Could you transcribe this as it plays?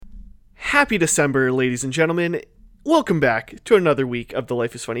Happy December, ladies and gentlemen. Welcome back to another week of the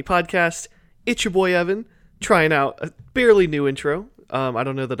Life is Funny podcast. It's your boy Evan, trying out a barely new intro. I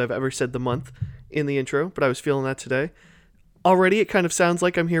don't know that I've ever said the month in the intro, but I was feeling that today. Already, it kind of sounds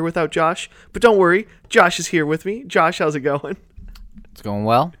like I'm here without Josh, but don't worry, Josh is here with me. Josh, how's it going? It's going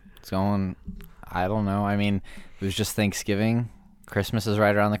well. It's going, I don't know. I mean, it was just Thanksgiving. Christmas is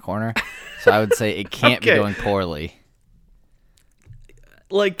right around the corner, so I would say it can't be going poorly.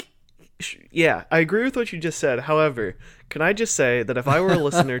 Yeah, I agree with what you just said. However, can I just say that if I were a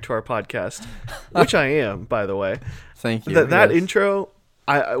listener to our podcast, which I am, by the way, thank you. That intro,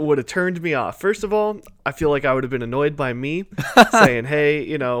 I would have turned me off. First of all, I feel like I would have been annoyed by me saying,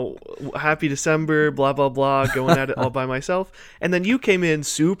 hey, happy December, blah, blah, blah, going at it all by myself. And then you came in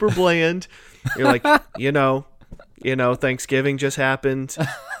super bland. You're like, Thanksgiving just happened.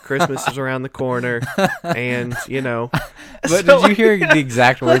 Christmas is around the corner. And, But did you hear the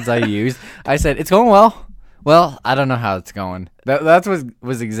exact words I used? I said, it's going well. Well, I don't know how it's going. That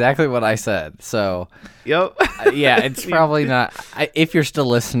was exactly what I said. So, yep. Yeah, it's probably not. If you're still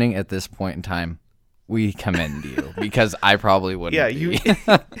listening at this point in time, we commend you because I probably wouldn't. Yeah, be.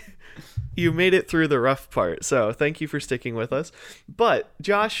 You made it through the rough part. So thank you for sticking with us. But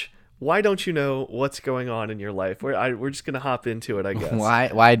Josh, why don't you know what's going on in your life? We're just gonna hop into it, I guess.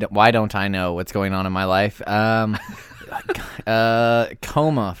 Why don't I know what's going on in my life?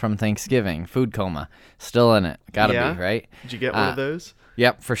 Coma from Thanksgiving, food coma, still in it. Gotta be, right? Did you get one of those?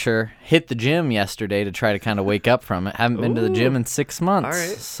 Yep, for sure. Hit the gym yesterday to try to kind of wake up from it. Haven't been to the gym in 6 months. All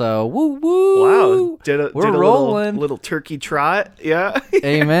right. So woo. Wow. We're rolling. Little turkey trot. Yeah.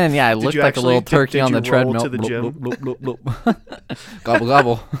 Amen. Yeah, I looked like a little turkey on the treadmill. To the gym? Gobble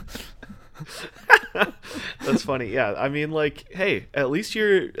gobble. That's funny. Yeah, I mean, hey, at least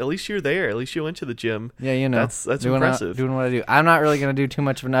you're there. At least you went to the gym. Yeah, that's impressive. Doing what I do. I'm not really gonna do too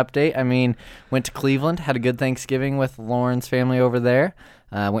much of an update. I mean, went to Cleveland, had a good Thanksgiving with Lauren's family over there.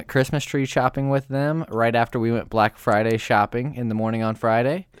 Went Christmas tree shopping with them right after we went Black Friday shopping in the morning on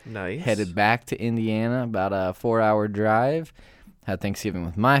Friday. Nice. Headed back to Indiana, about a 4-hour drive. Had Thanksgiving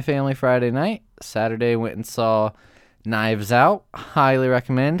with my family Friday night. Saturday went and saw Knives Out. Highly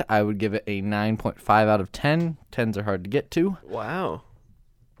recommend. I would give it a 9.5 out of 10. 10s are hard to get to. Wow.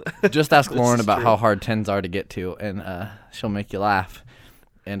 Just ask Lauren about how hard 10s are to get to, and she'll make you laugh,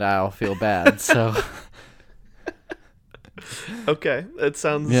 and I'll feel bad. So, okay, it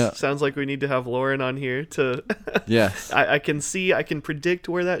sounds like we need to have Lauren on here to. Yes. I can predict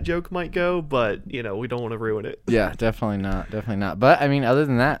where that joke might go, but we don't want to ruin it. Yeah, definitely not. But I mean, other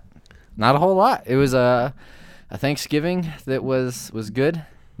than that, not a whole lot. It was a Thanksgiving that was good.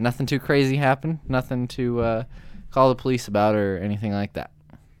 Nothing too crazy happened. Nothing to call the police about or anything like that.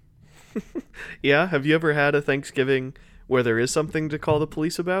 Yeah, have you ever had a Thanksgiving where there is something to call the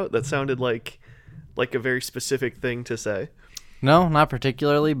police about? That sounded like a very specific thing to say. No, not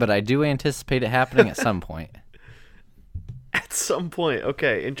particularly, but I do anticipate it happening at some point. At some point.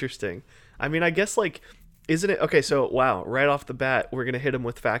 Okay, interesting. I mean, I guess isn't it? Okay, so wow, right off the bat, we're going to hit him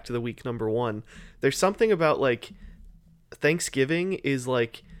with fact of the week number 1. There's something about Thanksgiving is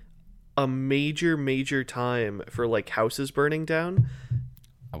a major time for houses burning down.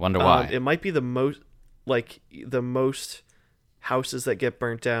 I wonder why. It might be the most houses that get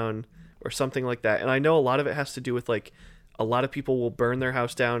burnt down or something like that. And I know a lot of it has to do with a lot of people will burn their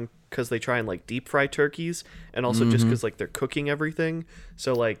house down because they try and deep fry turkeys, and also just because they're cooking everything.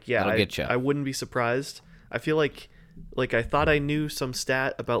 So I wouldn't be surprised. I feel like I thought I knew some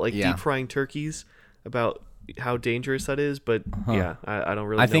stat about deep frying turkeys, about how dangerous that is, but I don't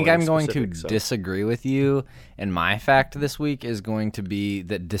really. I think I'm going to disagree with you, and my fact this week is going to be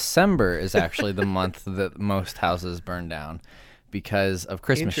that December is actually the month that most houses burn down because of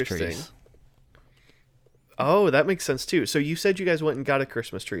Christmas trees. Oh, that makes sense too. So you said you guys went and got a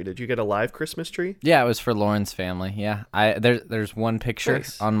Christmas tree. Did you get a live Christmas tree? Yeah, it was for Lauren's family. Yeah, there's one picture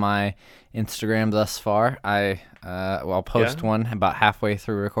on my Instagram thus far. I'll post one about halfway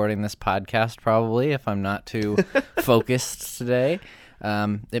through recording this podcast, probably, if I'm not too focused today.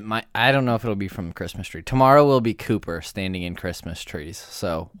 It might. I don't know if it'll be from Christmas tree. Tomorrow will be Cooper standing in Christmas trees,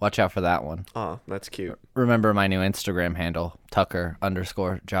 so watch out for that one. Oh, that's cute. Remember my new Instagram handle,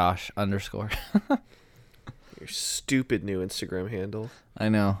 Tucker_Josh_. Your stupid new Instagram handle. I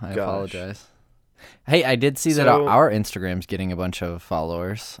know. I apologize. Hey, I did see that our Instagram's getting a bunch of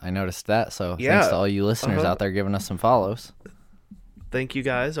followers. I noticed that. So thanks to all you listeners out there giving us some follows. Thank you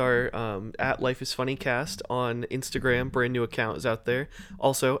guys. Our at Life is Funny Cast on Instagram, brand new account is out there.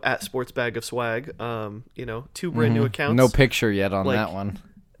 Also at Sports Bag of Swag. 2 brand new accounts. No picture yet on that one.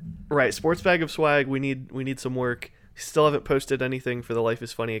 Right, Sports Bag of Swag. We need some work. Still haven't posted anything for the Life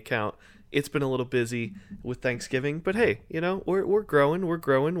is Funny account. It's been a little busy with Thanksgiving, but hey, we're growing.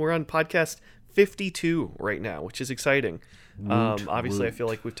 We're on podcast 52 right now, which is exciting. Obviously, I feel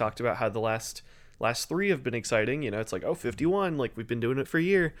like we've talked about how the last 3 have been exciting. It's like, 51, like we've been doing it for a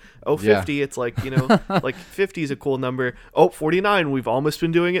year. 50, it's like, like 50 is a cool number. 49, we've almost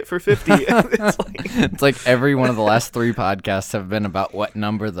been doing it for 50. It's like every one of the last 3 podcasts have been about what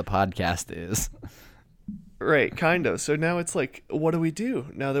number the podcast is. Right, kind of. So now it's like, what do we do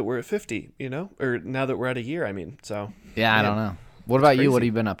now that we're at 50, or now that we're at a year, I mean, so. Yeah, I don't know. What about you? What have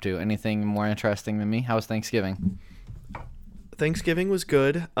you been up to? Anything more interesting than me? How was Thanksgiving? Thanksgiving was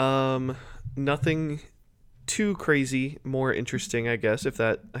good. Nothing too crazy, more interesting, I guess,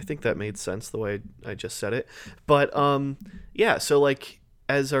 I think that made sense the way I just said it. But, yeah, so like,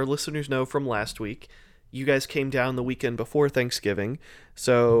 as our listeners know from last week, you guys came down the weekend before Thanksgiving,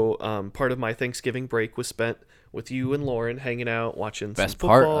 so part of my Thanksgiving break was spent with you and Lauren hanging out, watching some football.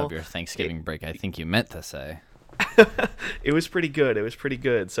 Best part of your Thanksgiving break, I think you meant to say. It was pretty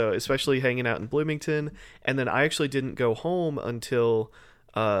good. So especially hanging out in Bloomington, and then I actually didn't go home until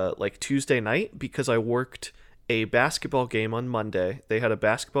like Tuesday night because I worked a basketball game on Monday. They had a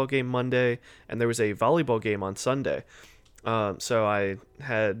basketball game Monday, and there was a volleyball game on Sunday. So I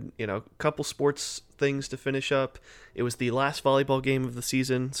had, a couple sports things to finish up. It was the last volleyball game of the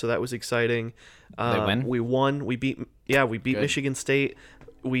season, so that was exciting. They win? We won. We beat Michigan State.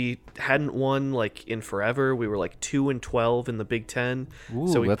 We hadn't won like in forever. We were like 2-12 in the Big Ten. Ooh,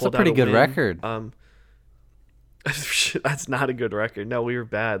 so we that's pulled a pretty out good win. record. That's not a good record. No, we were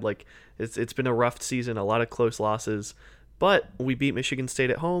bad. Like it's been a rough season, a lot of close losses, but we beat Michigan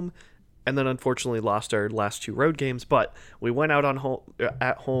State at home. And then unfortunately lost our last 2 road games, but we went out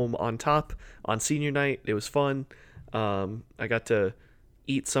at home on top on senior night. It was fun. I got to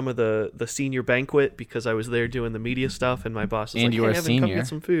eat some of the senior banquet because I was there doing the media stuff, and my boss was and like, you were "Hey, Evan, senior. come get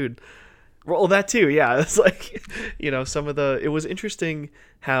some food." Well, that too, yeah. It's like, it was interesting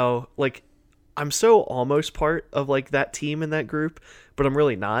how like I'm so almost part of like that team and that group, but I'm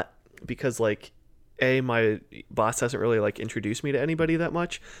really not because like. My boss hasn't really like introduced me to anybody that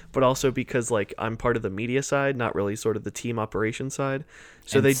much, but also because like I'm part of the media side, not really sort of the team operation side.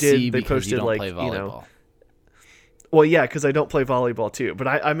 So and they posted like, well, yeah, because I don't play volleyball too, but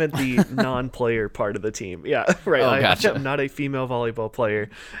I meant the non-player part of the team. Yeah, right. Oh, gotcha. I'm not a female volleyball player,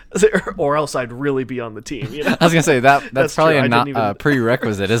 or else I'd really be on the team. I was gonna say that's probably a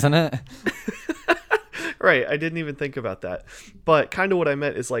prerequisite, isn't it? Right, I didn't even think about that. But kind of what I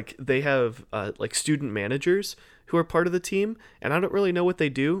meant is like they have like student managers who are part of the team, and I don't really know what they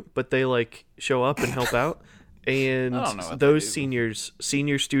do, but they like show up and help out. And those senior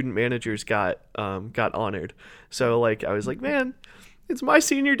student managers got honored. So like I was like, man, it's my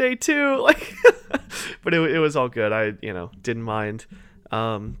senior day too. Like, but it was all good. I didn't mind.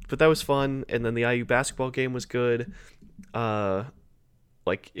 But that was fun. And then the IU basketball game was good.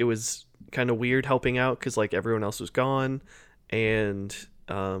 Like it was kind of weird helping out because like everyone else was gone, and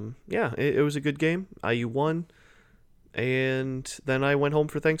it was a good game. IU won, and then I went home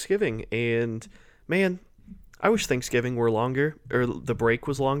for Thanksgiving, and man, I wish Thanksgiving were longer, or the break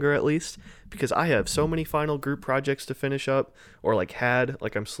was longer at least, because I have so many final group projects to finish up, or like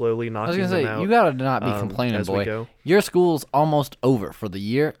I'm slowly knocking them out. I was gonna say, you gotta not be complaining, boy. Your school's almost over for the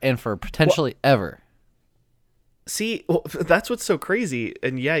year and for potentially ever. See, that's what's so crazy,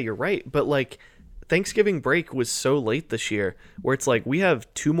 and yeah, you're right, but like Thanksgiving break was so late this year, where it's like we have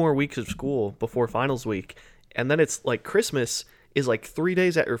 2 more weeks of school before finals week, and then it's like Christmas is like 4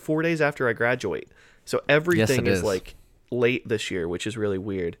 days after I graduate, so everything is like late this year, which is really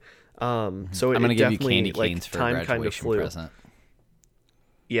weird. So I'm gonna give you candy canes for a graduation present.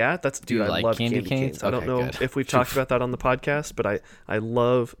 Yeah, I love candy canes. Okay, I don't know if we've talked about that on the podcast, but I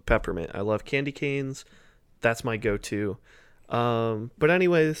love peppermint. I love candy canes. That's my go-to. But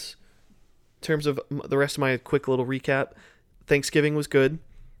anyways, in terms of the rest of my quick little recap, Thanksgiving was good.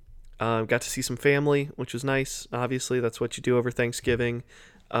 Got to see some family, which was nice. Obviously, that's what you do over Thanksgiving.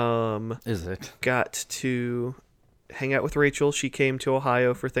 Is it? Got to hang out with Rachel. She came to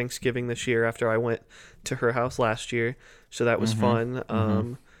Ohio for Thanksgiving this year after I went to her house last year. So that was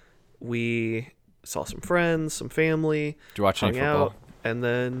fun. We saw some friends, some family. Did you watch any football? Out, and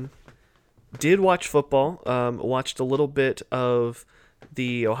then... did watch football. Watched a little bit of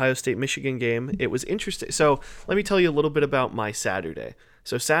the Ohio State-Michigan game. It was interesting. So let me tell you a little bit about my Saturday.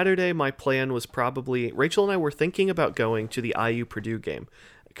 So Saturday, my plan was probably... Rachel and I were thinking about going to the IU-Purdue game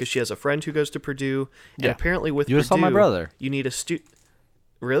because she has a friend who goes to Purdue. And apparently with Purdue... You just saw my brother. You need a student...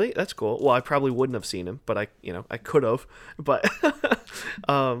 Really? That's cool. Well, I probably wouldn't have seen him, but I could have. But,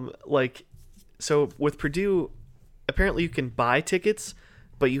 so with Purdue... apparently you can buy tickets,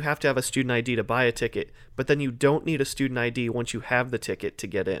 but you have to have a student ID to buy a ticket. But then you don't need a student ID once you have the ticket to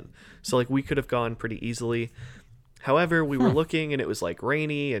get in. So like we could have gone pretty easily. However, we were looking and it was like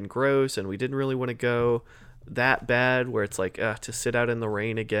rainy and gross, and we didn't really want to go that bad where it's like to sit out in the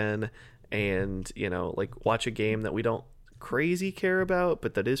rain again and, you know, like watch a game that we don't crazy care about,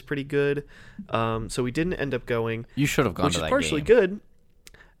 but that is pretty good. So we didn't end up going. You should have gone to that game. Which is partially good.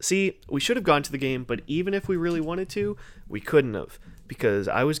 See, we should have gone to the game, but even if we really wanted to, we couldn't have, because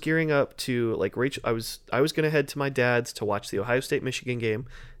I was gearing up to, like, Rachel. I was going to head to my dad's to watch the Ohio State Michigan game,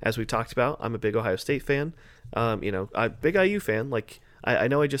 as we talked about. I'm a big Ohio State fan. I'm a big IU fan. Like, I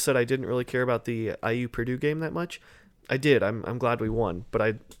know I just said I didn't really care about the IU Purdue game that much. I did. I'm glad we won, but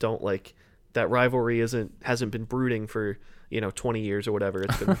I don't like that rivalry. Hasn't been brooding for 20 years or whatever.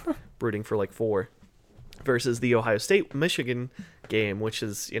 It's been brooding for like 4. Versus the Ohio State Michigan game, which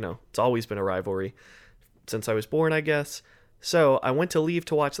is, it's always been a rivalry since I was born, I guess. So I went to leave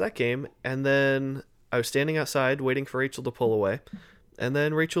to watch that game, and then I was standing outside waiting for Rachel to pull away, and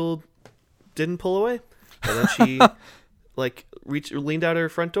then Rachel didn't pull away, and then she leaned out her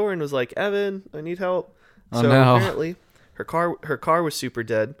front door and was like, "Evan, I need help." Oh, no. Apparently her car was super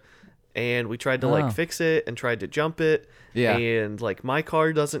dead, and we tried to fix it and tried to jump it. Yeah. And like my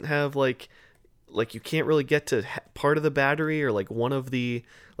car doesn't have like you can't really get to part of the battery, or like one of the,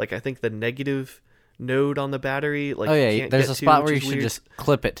 like, I think the negative node on the battery. Like, oh yeah, you can't there's get a spot to, where you should weird. Just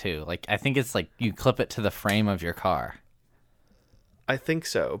clip it to. Like, I think it's like you clip it to the frame of your car. I think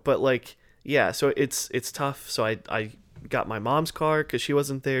so, but like, yeah, so it's tough. So I got my mom's car because she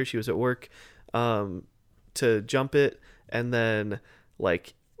wasn't there; she was at work, to jump it, and then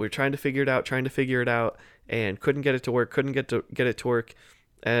like we were trying to figure it out, and couldn't get it to work. Couldn't get it to work,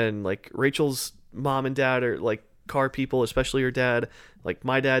 and like Rachel's mom and dad are like car people, especially her dad. Like,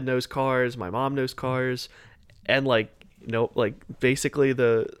 my dad knows cars, my mom knows cars, and like, basically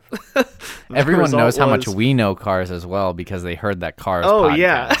the everyone knows how much we know cars as well, because they heard that Cars podcast.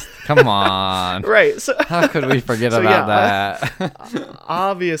 Yeah. Come on. Right. So how could we forget about that?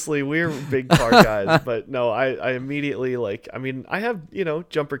 Obviously we're big car guys, but no, I immediately, like, I mean, I have,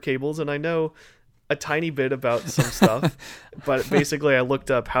 jumper cables, and I know a tiny bit about some stuff, but basically I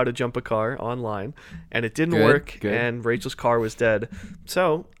looked up how to jump a car online, and it didn't work, and Rachel's car was dead.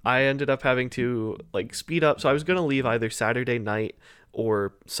 So I ended up having to like speed up. So I was going to leave either Saturday night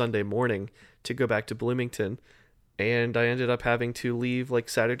or Sunday morning to go back to Bloomington, and I ended up having to leave like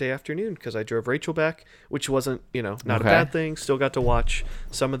Saturday afternoon because I drove Rachel back, which wasn't, not a bad thing. Still got to watch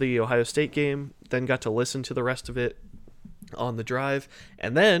some of the Ohio State game, then got to listen to the rest of it on the drive,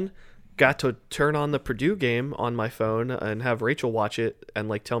 and then got to turn on the Purdue game on my phone and have Rachel watch it and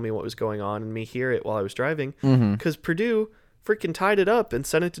like tell me what was going on and me hear it while I was driving, because Purdue freaking tied it up and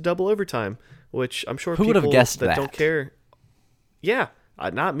sent it to double overtime, which I'm sure who would have guessed that don't care. Yeah,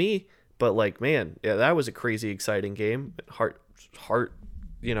 not me, but like, man, yeah, that was a crazy exciting game. Heart,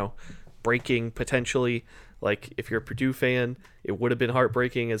 breaking potentially. Like, if you're a Purdue fan, it would have been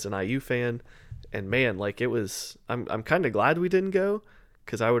heartbreaking as an IU fan. And man, like, it was. I'm kind of glad we didn't go,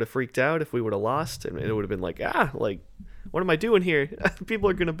 because I would have freaked out if we would have lost, and it would have been like, like, what am I doing here? People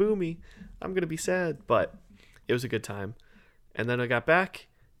are going to boo me. I'm going to be sad. But it was a good time. And then I got back,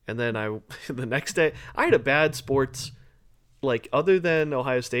 and then the next day, I had a bad sports, like, other than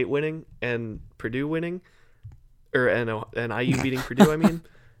Ohio State winning and Purdue winning, and IU beating Purdue, I mean,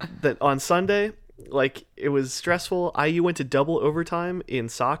 that on Sunday, like, it was stressful. IU went to double overtime in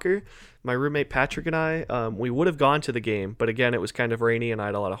soccer. My roommate Patrick and I, we would have gone to the game, but again, it was kind of rainy and I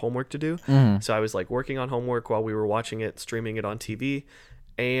had a lot of homework to do. So I was like working on homework while we were watching it, streaming it on TV,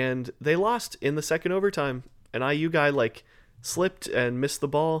 and they lost in the second overtime. An IU guy like slipped and missed the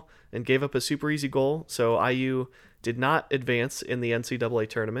ball and gave up a super easy goal. So IU did not advance in the NCAA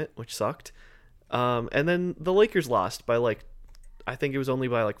tournament, which sucked. And then the Lakers lost by like, I think it was only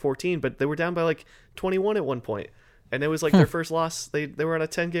by like 14, but they were down by like 21 at one point. And it was like their first loss. They were on a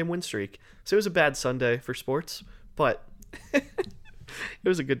 10-game win streak. So it was a bad Sunday for sports, but it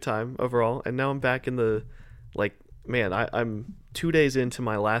was a good time overall. And now I'm back in the, like, man, I'm 2 days into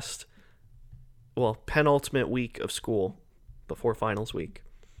my penultimate week of school before finals week.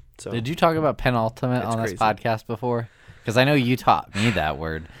 So did you talk about penultimate on this podcast before? Because I know you taught me that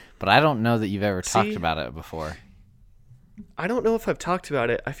word, but I don't know that you've ever talked about it before. I don't know if I've talked about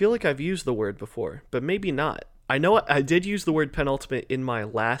it. I feel like I've used the word before, but maybe not. I know I did use the word penultimate in my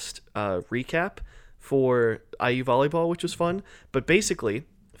last recap for IU volleyball, which was fun. But basically,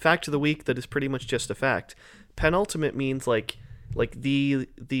 fact of the week that is pretty much just a fact. Penultimate means like the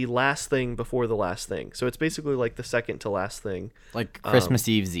last thing before the last thing. So it's basically like the second to last thing. Like Christmas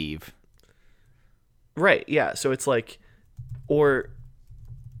Eve's Eve. Right, yeah. So it's like, or,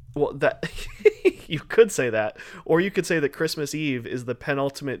 well, that you could say that, or you could say that Christmas Eve is the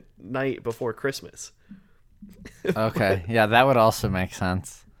penultimate night before Christmas. Okay, yeah, that would also make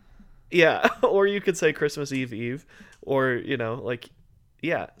sense. Yeah, or you could say Christmas Eve Eve, or, you know, like,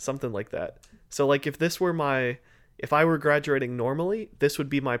 yeah, something like that. So, like, if I were graduating normally, this would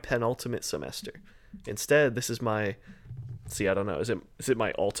be my penultimate semester. Instead, this is my, I don't know, is it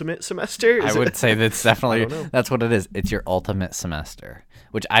my ultimate semester? I would say that's definitely, that's what it is. It's your ultimate semester,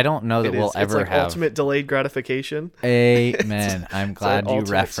 which I don't know that we'll ever have. Ultimate delayed gratification. Amen. I'm glad you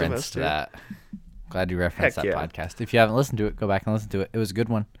referenced that. Glad you referenced that podcast. If you haven't listened to it, go back and listen to it. It was a good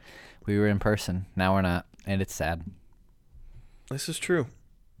one. We were in person. Now we're not, and it's sad. This is true.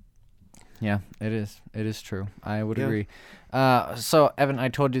 Yeah, it is. It is true. I would agree. So, Evan, I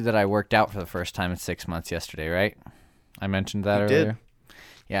told you that I worked out for the first time in 6 months yesterday, right? I mentioned that earlier. Did.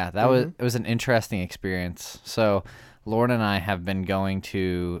 Yeah, it was an interesting experience. So, Lauren and I have been going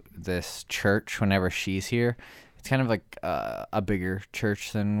to this church whenever she's here. It's kind of like a bigger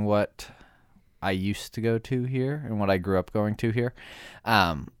church than what I used to go to here and what I grew up going to here.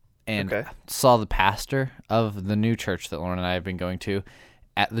 And saw the pastor of the new church that Lauren and I have been going to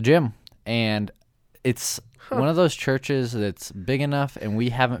at the gym. And it's one of those churches that's big enough, and we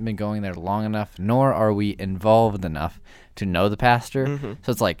haven't been going there long enough, nor are we involved enough to know the pastor. Mm-hmm.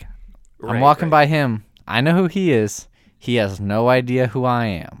 So it's like, I'm walking by him. I know who he is. He has no idea who I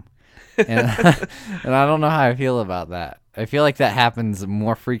am. And, and I don't know how I feel about that. I feel like that happens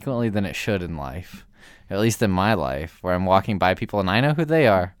more frequently than it should in life, at least in my life, where I'm walking by people and I know who they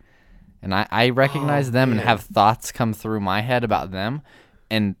are. And I recognize them and have thoughts come through my head about them.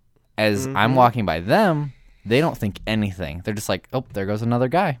 And as I'm walking by them, they don't think anything. They're just like, oh, there goes another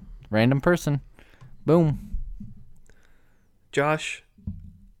guy. Random person. Boom. Josh,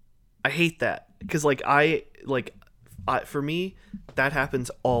 I hate that. Because, for me, that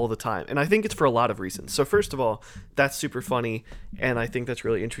happens all the time. And I think it's for a lot of reasons. So, first of all, that's super funny. And I think that's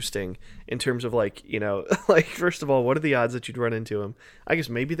really interesting in terms of, first of all, what are the odds that you'd run into him? I guess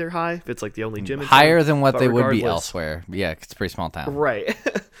maybe they're high if it's, the only gym in town. Higher than what they would be elsewhere. Yeah, it's a pretty small town. Right.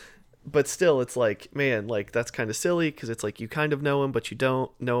 But still, it's man, that's kind of silly because it's you kind of know him, but you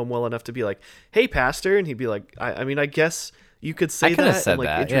don't know him well enough to be like, hey, pastor. And he'd be like, I guess you could say that and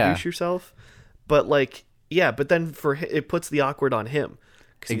introduce yourself. But but then it puts the awkward on him.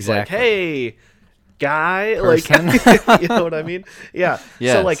 Because he's like, hey, guy. You know what I mean? Yeah.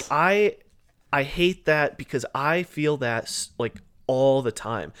 Yes. So I hate that because I feel that all the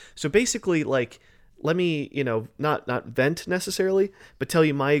time. So basically let me, not vent necessarily, but tell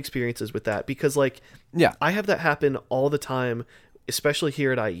you my experiences with that. Because, I have that happen all the time, especially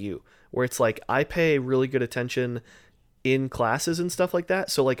here at IU, where it's I pay really good attention in classes and stuff like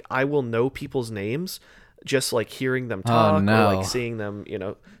that. So, I will know people's names just, hearing them talk or, seeing them,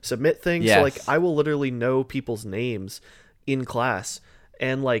 submit things. Yes. So, I will literally know people's names in class.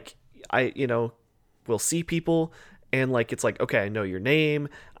 And, I, will see people. And it's okay, I know your name.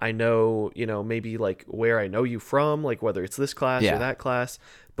 I know, maybe where I know you from, whether it's this class or that class.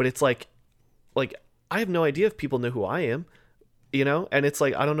 But it's I have no idea if people know who I am, and it's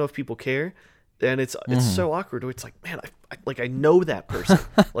I don't know if people care. And it's so awkward. It's man, I know that person.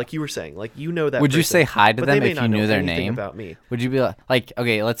 Like you were saying, you know that Would person, you say hi to them if you knew their name? About me. Would you be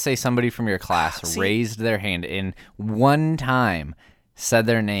okay, let's say somebody from your class raised their hand and one time said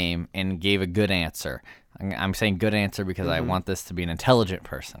their name and gave a good answer. I'm saying good answer because I want this to be an intelligent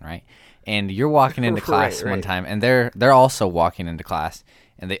person, right? And you're walking into class one time, and they're also walking into class,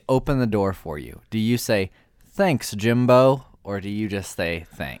 and they open the door for you. Do you say, thanks, Jimbo, or do you just say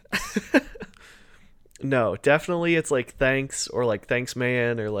thanks? No, definitely it's thanks, or thanks,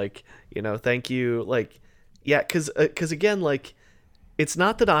 man, or thank you. Because again, it's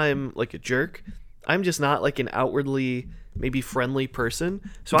not that I'm a jerk. I'm just not an outwardly maybe friendly person.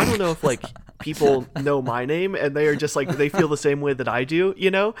 So I don't know if people know my name and they are just they feel the same way that I do,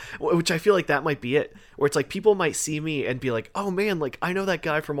 which I feel that might be it, where it's people might see me and be like, oh man, I know that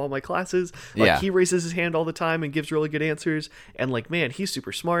guy from all my classes. He raises his hand all the time and gives really good answers. And man, he's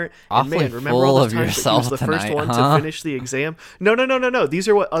super smart. Awfully and man, remember all those times that he was the tonight, first one to finish the exam? No. These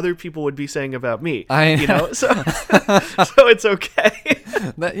are what other people would be saying about me. So it's okay.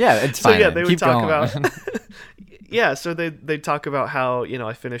 It's fine. So yeah, they would talk going. about Yeah, so they talk about how,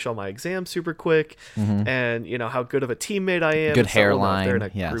 I finish all my exams super quick, and, how good of a teammate I am. Good hairline,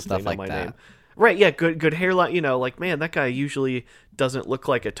 stuff like that. Name. Right, yeah, good hairline, man, that guy usually doesn't look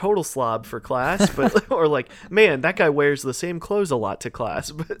like a total slob for class, but or man, that guy wears the same clothes a lot to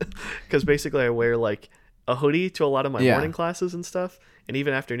class, because basically I wear, a hoodie to a lot of my morning classes and stuff, and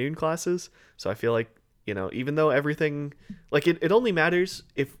even afternoon classes, so I feel You know, even though everything, like it only matters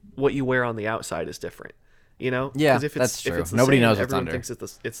if what you wear on the outside is different. You know, yeah, if it's, that's true. If it's Nobody same, knows what's everyone under. thinks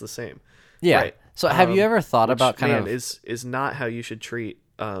it's the same. Yeah. Right. So have you ever thought about kind of is not how you should treat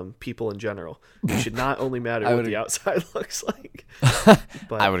people in general. You should not only matter what the outside looks like.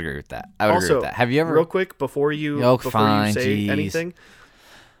 But I would agree with that. Agree with that. Have you ever real quick before you say anything?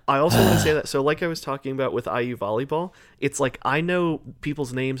 I also want to say that, so like I was talking about with IU volleyball, it's like I know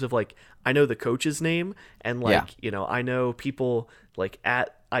people's names of like, I know the coach's name and like, you know, I know people like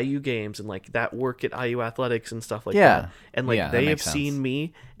at IU games and like that work at IU athletics and stuff like that. And like they have seen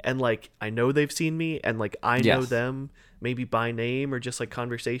me and like I know they've seen me and like I know them maybe by name or just like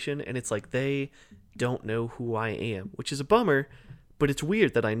conversation, and it's like they don't know who I am, which is a bummer, but it's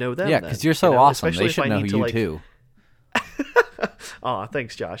weird that I know them. Yeah, because you're so awesome. Especially they should know you too. Aw,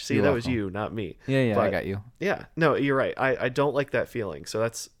 thanks, Josh. See, that was you, not me. Yeah, but, I got you. Yeah, no, you're right. I don't like that feeling. So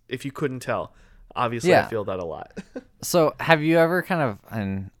that's, if you couldn't tell, obviously I feel that a lot. So have you ever kind of,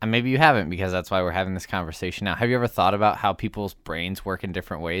 and maybe you haven't because that's why we're having this conversation now, have you ever thought about how people's brains work in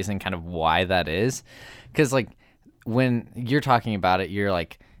different ways and kind of why that is? Because like when you're talking about it, you're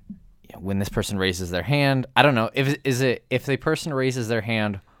like, when this person raises their hand, I don't know, if the person raises their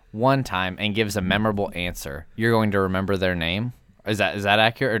hand one time and gives a memorable answer, you're going to remember their name? Is that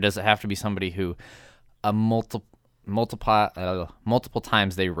accurate, or does it have to be somebody who multiple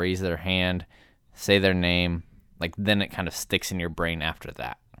times they raise their hand, say their name, like then it kind of sticks in your brain after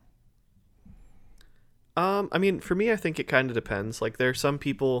that? I mean, for me, I think it kind of depends. Like there are some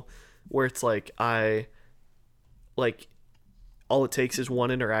people where it's like all it takes is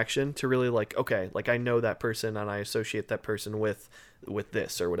one interaction to really like, okay, like I know that person and I associate that person with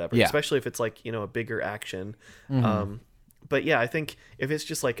this or whatever, especially if it's like, you know, a bigger action. But yeah, I think if it's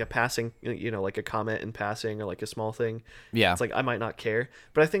just like a passing, you know, like a comment in passing or like a small thing, it's like I might not care.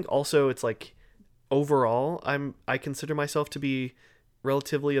 But I think also it's like overall I consider myself to be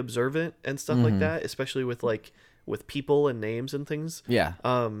relatively observant and stuff like that, especially with people and names and things.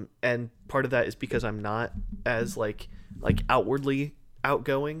 And part of that is because I'm not as like outwardly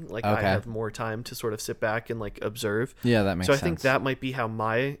outgoing. Like I have more time to sort of sit back and like observe. That makes sense. So I think that might be how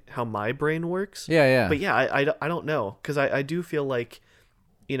my brain works. But I don't know, because I do feel like,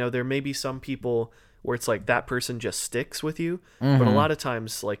 you know, there may be some people where it's like that person just sticks with you, but a lot of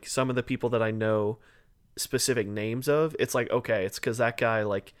times like some of the people that I know specific names of, it's like, okay, it's because that guy,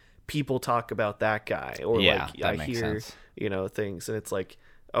 like people talk about that guy, or like I hear sense. You know, things, and it's like,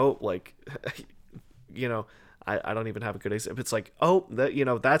 oh, like you know, I don't even have a good example. It's like, oh, that, you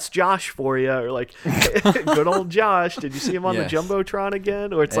know, that's Josh for you, or like, good old Josh. Did you see him on the Jumbotron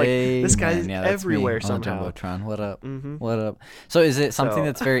again? Or it's like, this guy's everywhere somehow. On the Jumbotron. What up? What up? So is it something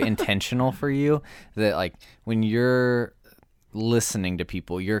that's very intentional for you, that like when you're listening to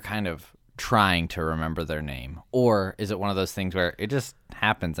people, you're kind of trying to remember their name, or is it one of those things where it just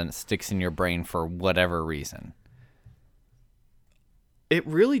happens and it sticks in your brain for whatever reason? It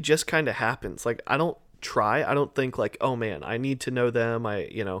really just kind of happens. Like I don't think like, oh man, I need to know them.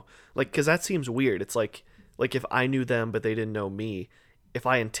 You know, like, cause that seems weird. It's like if I knew them, but they didn't know me, if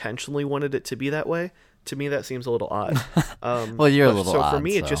I intentionally wanted it to be that way, to me, that seems a little odd. Well, you're a little odd. So for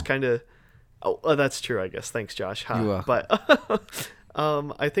me, it just kind of, that's true, I guess. Thanks, Josh. But,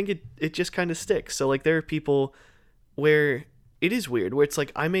 I think it just kind of sticks. So like there are people where it is weird, where it's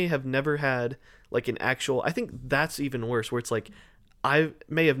like, I may have never had like an actual, I think that's even worse, where it's like, I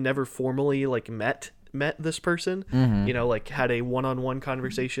may have never formally like met this person, you know, like had a one-on-one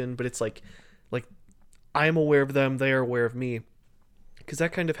conversation, but it's like I'm aware of them, they are aware of me. Because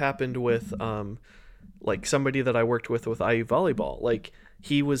that kind of happened with like somebody that I worked with IU volleyball. Like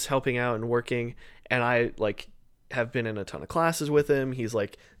he was helping out and working, and I like have been in a ton of classes with him. He's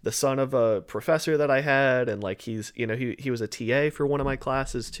like the son of a professor that I had, and like he's, you know, he was a TA for one of my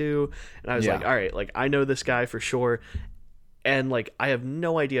classes too. And I was like, all right, like I know this guy for sure. And like I have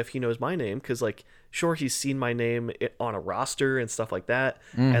no idea if he knows my name, because like sure, he's seen my name on a roster and stuff like that,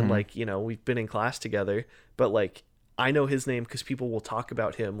 and like, you know, we've been in class together, but like I know his name because people will talk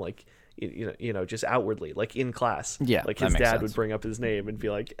about him like, you know, just outwardly, like in class. Like his dad would bring up his name and be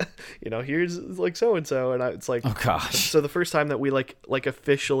like, you know, here's like so and so, and it's like, oh gosh. So the first time that we like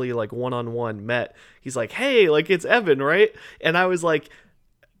officially like one-on-one met, he's like, hey, like it's Evan, right? And I was like,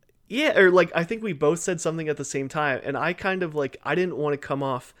 yeah, or like I think we both said something at the same time, and I kind of like, I didn't want to come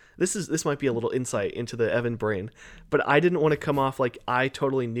off, this might be a little insight into the Evan brain, but I didn't want to come off like I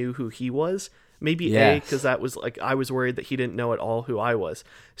totally knew who he was. Maybe because that was like, I was worried that he didn't know at all who I was.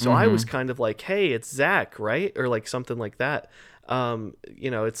 So I was kind of like, hey, it's Zach, right? Or like something like that. You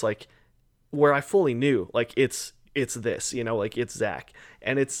know, it's like where I fully knew like it's this, you know, like it's Zach.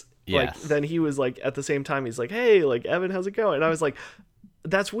 And it's Like, then he was like, at the same time, he's like, hey, like, Evan, how's it going? And I was like,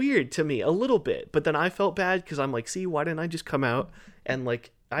 that's weird to me a little bit. But then I felt bad because I'm like, see, why didn't I just come out and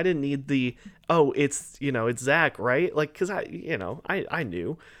like, I didn't need the, oh, it's, it's Zach, right? Like, because I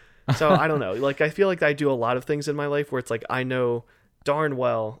knew. So I don't know. Like, I feel like I do a lot of things in my life where it's like, I know darn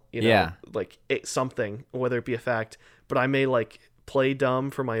well, like something, whether it be a fact, but I may like play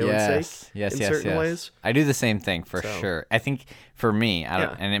dumb for my own sake in certain ways. I do the same thing for sure. I think for me,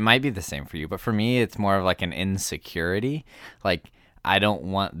 and it might be the same for you, but for me, it's more of like an insecurity. Like, I don't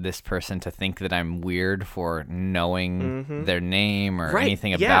want this person to think that I'm weird for knowing their name or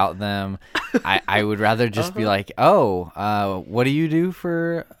anything about them. I would rather just be like, oh, what do you do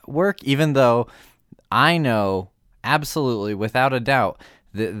for work? Even though I know absolutely, without a doubt,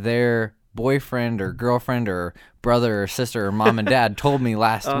 that their boyfriend or girlfriend or brother or sister or mom and dad told me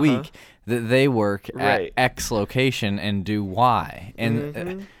last week that they work at X location and do Y.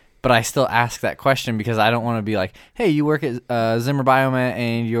 And but I still ask that question because I don't want to be like, hey, you work at Zimmer Biomet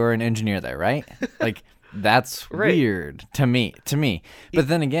and you're an engineer there, right? Like, that's weird to me. But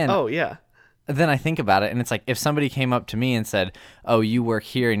then again, then I think about it and it's like, if somebody came up to me and said, oh, you work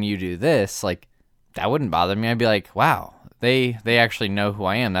here and you do this, like, that wouldn't bother me. I'd be like, wow, they actually know who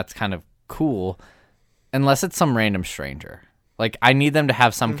I am. That's kind of cool. Unless it's some random stranger. Like, I need them to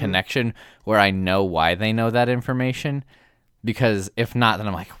have some connection where I know why they know that information. Because if not, then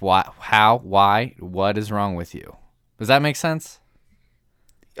I'm like, what, how, why, what is wrong with you? Does that make sense?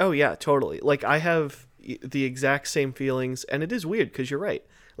 Oh, yeah, totally. Like, I have the exact same feelings. And it is weird because you're right.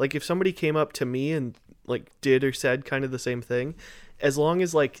 Like, if somebody came up to me and like did or said kind of the same thing, as long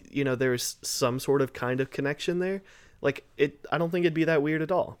as like, there's some sort of kind of connection there, like I don't think it'd be that weird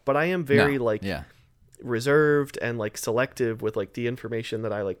at all. But I am very reserved and like selective with like the information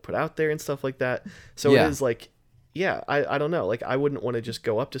that I like put out there and stuff like that. So it is like, I don't know. Like, I wouldn't want to just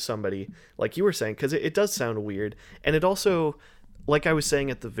go up to somebody like you were saying, because it does sound weird. And it also, like I was saying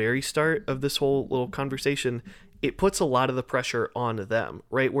at the very start of this whole little conversation, it puts a lot of the pressure on them,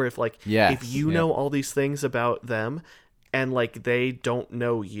 right? Where if like, if you know all these things about them and like they don't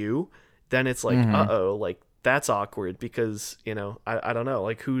know you, then it's like, uh-oh, like that's awkward because, I don't know,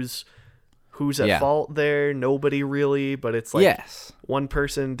 like who's at fault there? Nobody really, but it's like one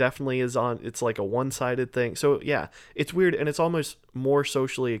person definitely is on, it's like a one-sided thing. So yeah, it's weird. And it's almost more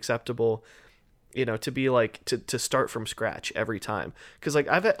socially acceptable, to be like, to start from scratch every time. Cause like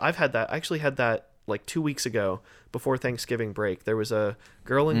I've had that, I actually had that like 2 weeks ago before Thanksgiving break. There was a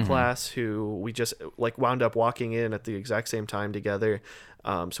girl in class who we just like wound up walking in at the exact same time together.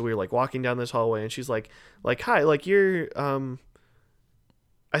 So we were like walking down this hallway and she's like, hi, like you're,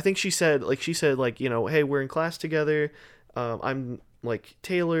 I think she said, hey, we're in class together. I'm like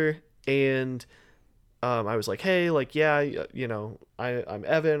Taylor. And I was like, hey, like, yeah, I'm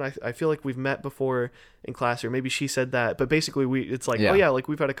Evan. I feel like we've met before in class, or maybe she said that. But basically it's like, oh yeah, like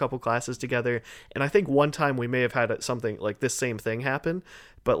we've had a couple classes together. And I think one time we may have had something like this same thing happen,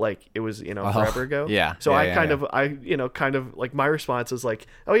 but like it was, forever ago. Yeah. So I kind of like my response is like,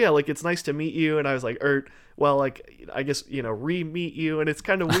 oh yeah, like it's nice to meet you. And I was like, well, like, I guess, re-meet you. And it's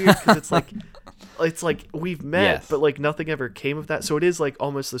kind of weird because it's like we've met, but like nothing ever came of that. So it is like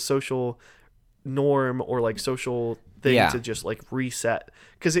almost the social norm or like social thing to just like reset.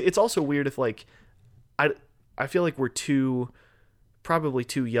 Because it's also weird if like, I feel like we're probably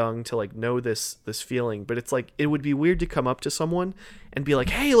too young to like know this feeling, but it's like, it would be weird to come up to someone and be like,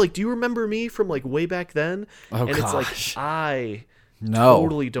 hey, like, do you remember me from like way back then? It's like, I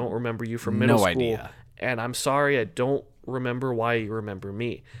totally don't remember you from middle school. Idea. And I'm sorry, I don't remember why you remember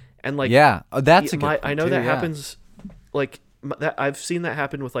me. And like, that's a good point I know too, that happens. Like I've seen that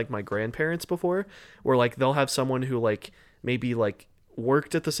happen with like my grandparents before, where like they'll have someone who like maybe like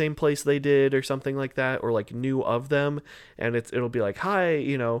worked at the same place they did or something like that, or like knew of them, and it'll be like, hi,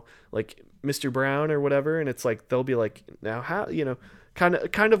 like Mr. Brown or whatever, and it's like they'll be like, now how,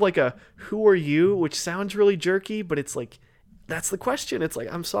 kind of like a who are you, which sounds really jerky, but it's like that's the question. It's like,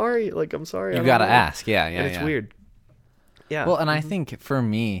 I'm sorry. You gotta ask. And it's weird. Yeah. Well, and I think for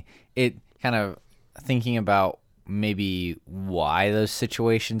me, it kind of thinking about maybe why those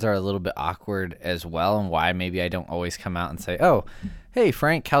situations are a little bit awkward as well, and why maybe I don't always come out and say, oh, hey,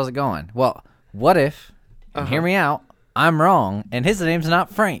 Frank, how's it going? Well, what if, and hear me out, I'm wrong, and his name's not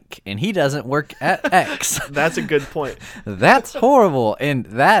Frank, and he doesn't work at X. That's a good point. That's horrible,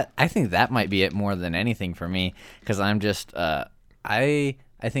 and I think that might be it more than anything for me, because I'm just, I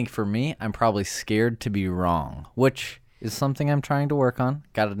think for me, I'm probably scared to be wrong, which is something I'm trying to work on.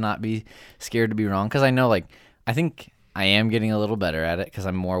 Got to not be scared to be wrong, because I know, like, I think I am getting a little better at it, because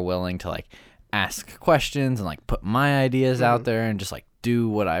I'm more willing to like ask questions and like put my ideas out there and just like do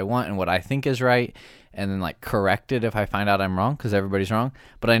what I want and what I think is right, and then like correct it if I find out I'm wrong, because everybody's wrong.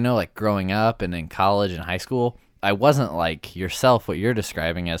 But I know like growing up and in college and high school, I wasn't like yourself, what you're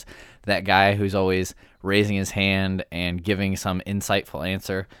describing as that guy who's always raising his hand and giving some insightful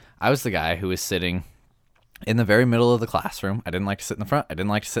answer. I was the guy who was sitting in the very middle of the classroom. I didn't like to sit in the front. I didn't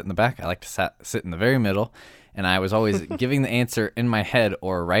like to sit in the back. I like to sit in the very middle. And I was always giving the answer in my head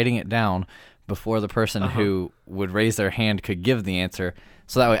or writing it down before the person who would raise their hand could give the answer.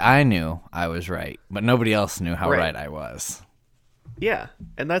 So that way I knew I was right, but nobody else knew how right I was. Yeah.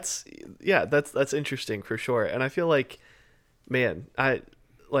 And that's interesting for sure. And I feel like, man, I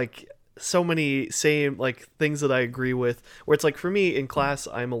like so many same like things that I agree with, where it's like for me in class,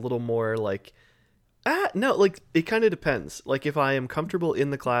 I'm a little more like, no, like it kind of depends. Like if I am comfortable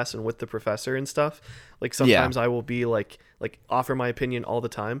in the class and with the professor and stuff, like sometimes I will be like offer my opinion all the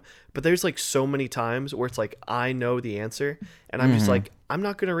time. But there's like so many times where it's like I know the answer and I'm just like, I'm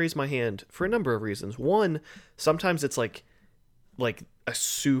not going to raise my hand for a number of reasons. One, sometimes it's like a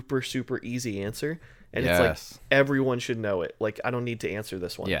super, super easy answer. And it's like everyone should know it. Like I don't need to answer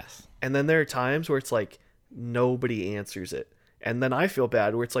this one. Yes. And then there are times where it's like nobody answers it. And then I feel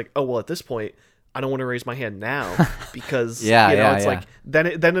bad where it's like, oh, well, at this point, I don't want to raise my hand now because it's like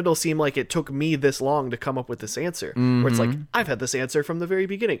then it'll seem like it took me this long to come up with this answer. Where it's like I've had this answer from the very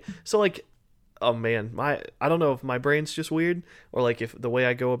beginning. So like, oh man, I don't know if my brain's just weird or like if the way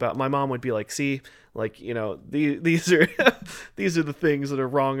I go about. My mom would be like, see, like these are these are the things that are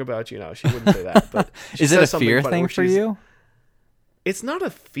wrong about you now. She wouldn't say that, but is it a fear thing for you? It's not a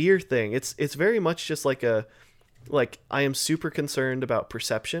fear thing. It's very much just like I am super concerned about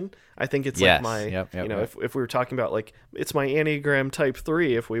perception. I think it's like my, if we were talking about like, it's my Enneagram type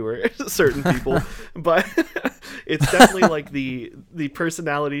 3 if we were certain people, but it's definitely like the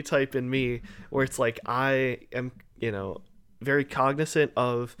personality type in me where it's like, I am, very cognizant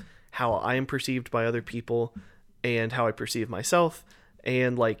of how I am perceived by other people and how I perceive myself.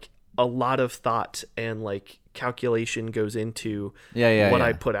 And like a lot of thought and like calculation goes into what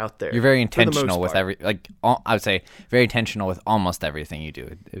I put out there. You're very intentional with I would say very intentional with almost everything you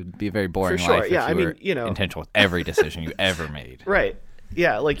do. It would be a very boring life if you were intentional with every decision you ever made. Right.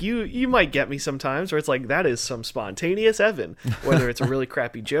 Yeah, like you might get me sometimes where it's like that is some spontaneous Evan, whether it's a really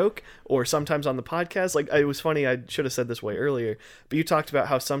crappy joke or sometimes on the podcast. Like it was funny, I should have said this way earlier, but you talked about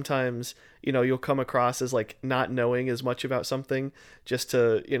how sometimes, you'll come across as like not knowing as much about something just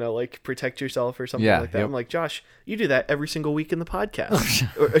to, like protect yourself or something like that. Yep. I'm like, Josh, you do that every single week in the podcast.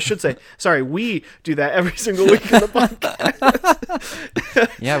 Or I should say, sorry, we do that every single week in the podcast.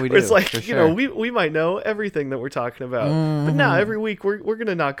 Yeah, we do. It's like, we might know everything that we're talking about. But now every week we're going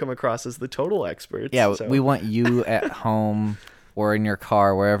to not come across as the total experts. Yeah, so. We want you at home or in your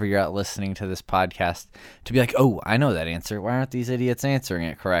car, wherever you're at listening to this podcast, to be like, oh, I know that answer. Why aren't these idiots answering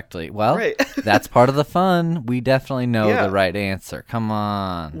it correctly? Well, that's part of the fun. We definitely know the right answer. Come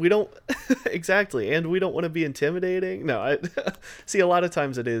on. We don't, exactly. And we don't want to be intimidating. No, see, a lot of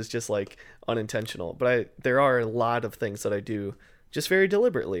times it is just like unintentional, but there are a lot of things that I do just very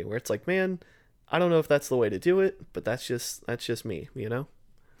deliberately where it's like, man, I don't know if that's the way to do it, but that's just me,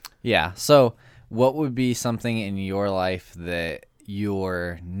 Yeah. So what would be something in your life that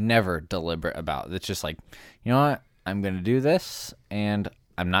you're never deliberate about? That's just like, you know what? I'm going to do this and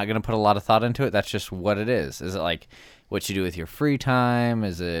I'm not going to put a lot of thought into it. That's just what it is. Is it like what you do with your free time?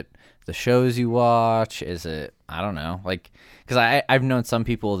 Is it the shows you watch? Is it, I don't know, like, because I've known some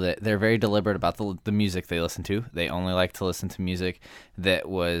people that they're very deliberate about the music they listen to. They only like to listen to music that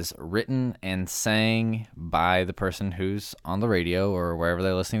was written and sang by the person who's on the radio or wherever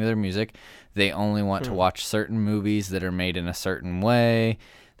they're listening to their music. They only want to watch certain movies that are made in a certain way.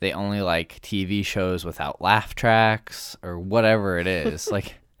 They only like TV shows without laugh tracks or whatever it is.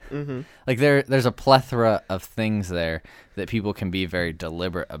 Like, like there's a plethora of things there that people can be very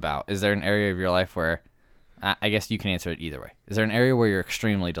deliberate about. Is there an area of your life where, I guess you can answer it either way. Is there an area where you're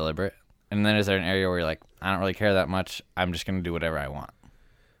extremely deliberate? And then is there an area where you're like, I don't really care that much. I'm just going to do whatever I want.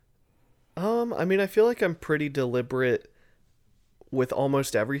 I mean, I feel like I'm pretty deliberate with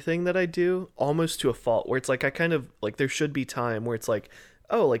almost everything that I do, almost to a fault, where it's like I kind of like there should be time where it's like,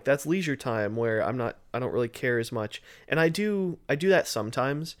 oh, like that's leisure time where I don't really care as much. And I do that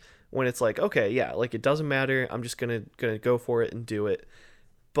sometimes when it's like, okay, yeah, like it doesn't matter. I'm just gonna go for it and do it.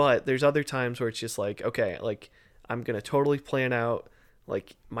 But there's other times where it's just like, okay, like I'm going to totally plan out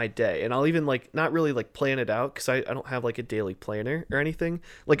like my day. And I'll even like not really like plan it out because I don't have like a daily planner or anything.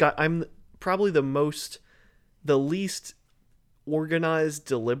 Like I'm probably the least organized,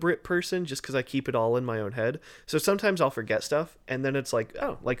 deliberate person just because I keep it all in my own head. So sometimes I'll forget stuff, and then it's like,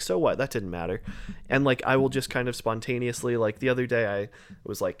 oh, like, so what? That didn't matter. And like I will just kind of spontaneously, like the other day I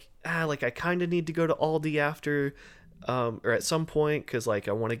was like, like I kind of need to go to Aldi after or at some point because like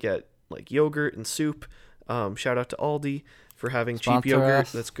I want to get like yogurt and soup. Shout out to Aldi for having Sponsor cheap yogurt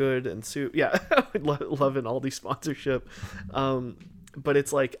us. that's good and soup. Yeah, I would love an Aldi sponsorship. But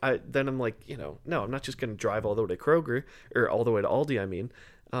it's like I'm like, no, I'm not just gonna drive all the way to Kroger or all the way to Aldi. I mean,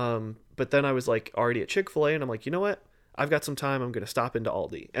 but then I was like already at Chick-fil-A, and I'm like, you know what? I've got some time. I'm gonna stop into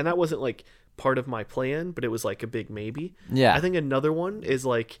Aldi, and that wasn't like part of my plan, but it was like a big maybe. Yeah. I think another one is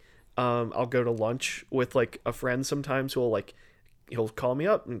like, I'll go to lunch with like a friend sometimes who will like, he'll call me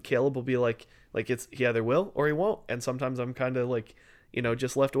up, and Caleb will be like he either will or he won't, and sometimes I'm kind of like,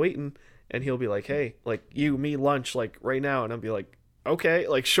 just left waiting, and he'll be like, hey, like me lunch like right now, and I'll be like, okay,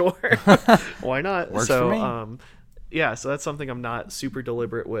 like sure, why not? Works so for me. Yeah, so that's something I'm not super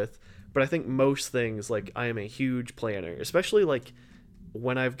deliberate with, but I think most things, like, I am a huge planner, especially like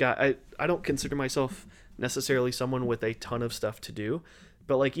when I don't consider myself necessarily someone with a ton of stuff to do,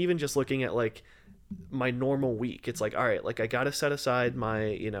 but like even just looking at like my normal week, it's like, all right, like I got to set aside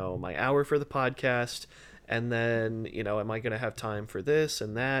my my hour for the podcast, and then am I gonna have time for this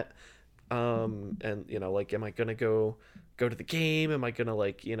and that, and like, am I gonna go to the game? Am I gonna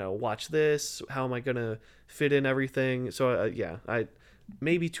like watch this? How am I gonna fit in everything? So I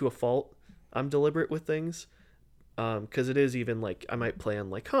maybe to a fault I'm deliberate with things, because it is even like I might plan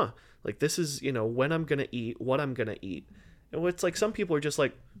like, like this is when I'm gonna eat, what I'm gonna eat, and it's like some people are just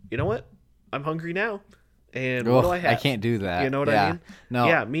like, you know what, I'm hungry now, and what do I have? I can't do that. You know what I mean? No.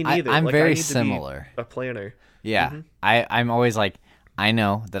 Yeah, me neither. I'm like, very I need similar. To be a planner. Yeah. Mm-hmm. I'm always like, I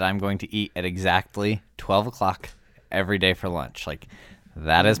know that I'm going to eat at exactly 12 o'clock every day for lunch. Like,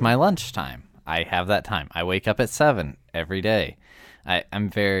 that is my lunch time. I have that time. I wake up at 7 every day. I'm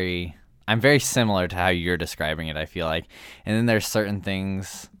very similar to how you're describing it, I feel like. And then there's certain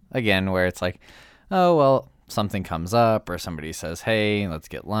things, again, where it's like, oh, well, something comes up, or somebody says, hey, let's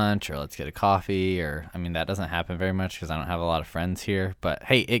get lunch, or let's get a coffee, or, I mean, that doesn't happen very much because I don't have a lot of friends here, but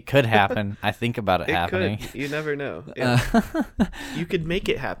hey, it could happen. I think about it happening. Could. You never know. Yeah. You could make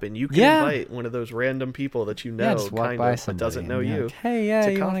it happen. You could invite one of those random people that just walk by somebody but doesn't know you. Like,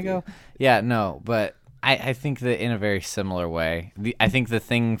 hey, you want to go? Yeah, no, but I think that in a very similar way, I think the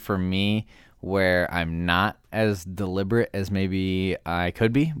thing for me where I'm not as deliberate as maybe I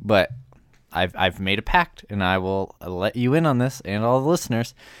could be, but I've made a pact, and I will let you in on this and all the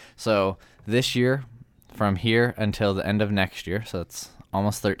listeners. So this year, from here until the end of next year, so it's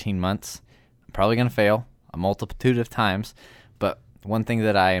almost 13 months, I'm probably going to fail a multitude of times, but one thing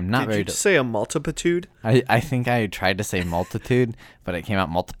that I am not Did you say a multitude? I think I tried to say multitude, but it came out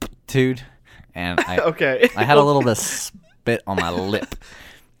multitude, and okay. I had a little bit of spit on my lip.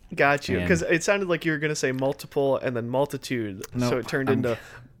 Got you, because it sounded like you were going to say multiple and then multitude, so it turned into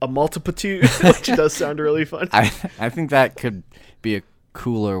a multitude, which does sound really fun. I think that could be a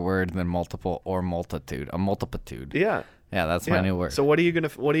cooler word than multiple or multitude. A multitude. Yeah. Yeah, that's my new word. So what are you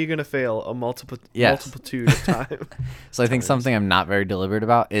gonna fail? A multitude of time. So I think something I'm not very deliberate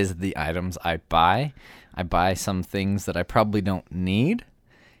about is the items I buy. I buy some things that I probably don't need,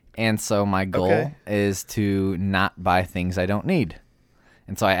 and so my goal is to not buy things I don't need.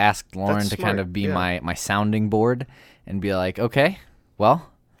 And so I asked Lauren to kind of be my sounding board and be like, okay, well,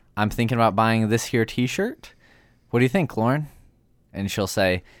 I'm thinking about buying this here t-shirt. What do you think, Lauren? And she'll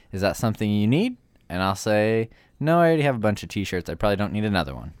say, is that something you need? And I'll say, no, I already have a bunch of t-shirts. I probably don't need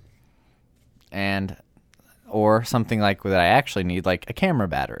another one. Or something like that I actually need, like a camera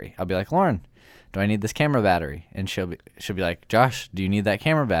battery. I'll be like, Lauren, do I need this camera battery? And she'll be like, Josh, do you need that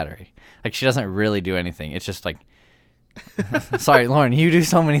camera battery? Like, she doesn't really do anything. It's just like, sorry, Lauren, you do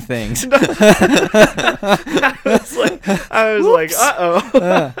so many things. I was like,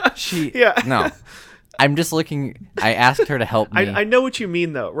 uh-oh. No. I'm just looking. I asked her to help me. I know what you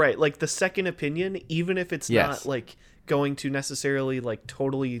mean, though, right? Like the second opinion, even if it's not like going to necessarily like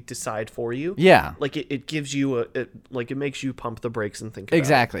totally decide for you. Yeah. Like it gives you it makes you pump the brakes and think about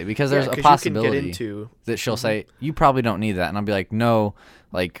exactly, because there's a possibility that she'll say, you probably don't need that. And I'll be like, no,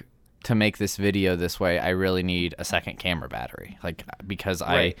 like, to make this video this way, I really need a second camera battery, like, because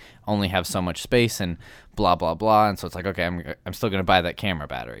I only have so much space and blah, blah, blah. And so it's like, okay, I'm still going to buy that camera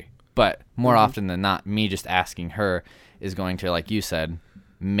battery. But more often than not, me just asking her is going to, like you said,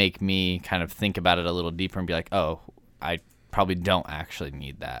 make me kind of think about it a little deeper and be like, oh, I probably don't actually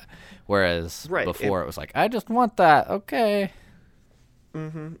need that. Whereas before it was like, I just want that. Okay.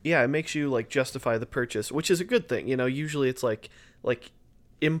 Mm-hmm. Yeah, it makes you like justify the purchase, which is a good thing. Usually it's like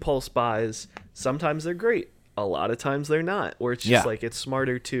impulse buys. Sometimes they're great. a lot of times they're not, or it's just like it's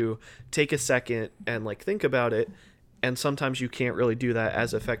smarter to take a second and like think about it, and sometimes you can't really do that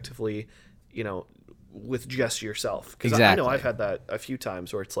as effectively, you know, with just yourself, because I know I've had that a few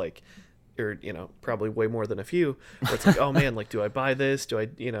times where it's like, or you know, probably way more than a few, where it's like, oh man, like, do I buy this, do I,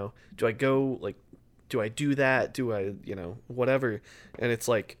 you know, do I go, like, do I do that, do I, you know, whatever. And it's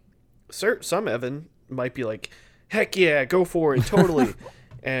like, some Evan might be like, heck yeah, go for it, totally.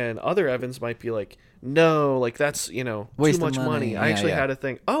 And other Evans might be like, no, like that's, you know, too much money. I actually had a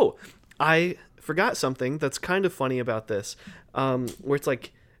thing. Oh, I forgot something that's kind of funny about this, where it's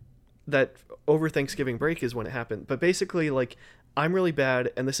like that over Thanksgiving break is when it happened. But basically, like, I'm really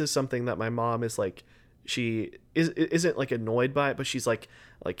bad, and this is something that my mom is like, she isn't like annoyed by it, but she's like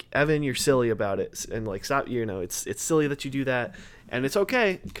Evan, you're silly about it, and like, stop, you know, it's silly that you do that, and it's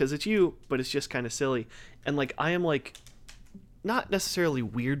okay because it's you, but it's just kind of silly. And like, I am like, not necessarily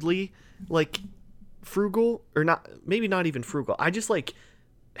weirdly like frugal, or not, maybe not even frugal. I just like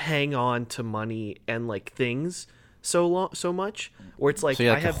hang on to money and like things so much, where it's like,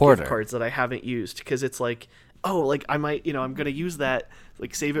 I have gift cards that I haven't used because it's like, oh, like I might, you know, I'm gonna use that,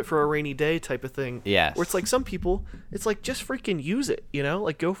 like save it for a rainy day type of thing. Yes. Where it's like, some people, it's like, just freaking use it, you know,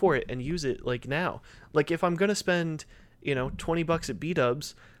 like go for it and use it like now. Like if I'm gonna spend, you know, $20 at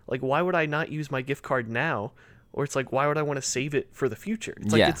B-dubs, like why would I not use my gift card now? Or it's like, why would I want to save it for the future?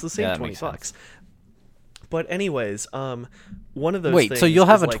 It's like, it's the same $20. But anyways, one of those things. Wait, so you'll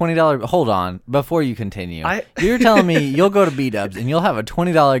have a $20... Hold on, before you continue. You're telling me you'll go to B-dubs and you'll have a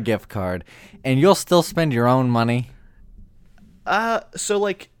 $20 gift card and you'll still spend your own money? So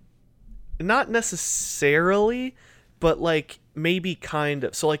like, not necessarily, but like maybe kind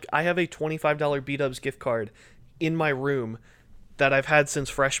of. So like, I have a $25 B-dubs gift card in my room that I've had since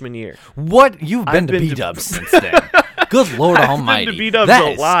freshman year. What? You've been to B-dubs since then? Good Lord Almighty! Been to B-dubs that a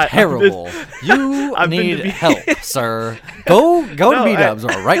is lot. Terrible. You need help, sir. Go to B-dubs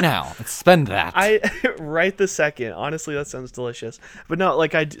right now. Spend that. Right this second. Honestly, that sounds delicious. But no,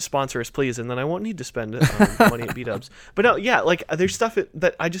 like, sponsor us, please, and then I won't need to spend money at B-dubs. But no, yeah, like there's stuff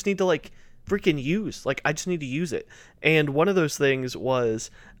that I just need to like freaking use. Like, I just need to use it. And one of those things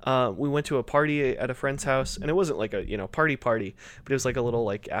was, we went to a party at a friend's house, and it wasn't like a, you know, party, but it was like a little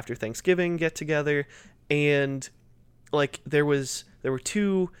like after Thanksgiving get together, and like there were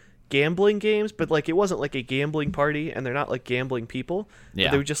two gambling games, but like it wasn't like a gambling party, and they're not like gambling people. Yeah.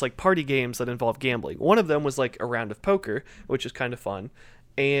 But they were just like party games that involve gambling. One of them was like a round of poker, which is kind of fun.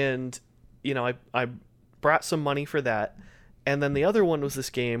 And, you know, I brought some money for that. And then the other one was this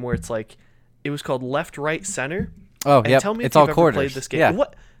game where it's like, it was called Left, Right, Center. Oh, yeah. Tell me if you've ever played this game. Yeah.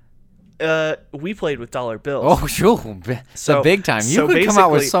 What? We played with dollar bills. Oh, sure. So big time. You could come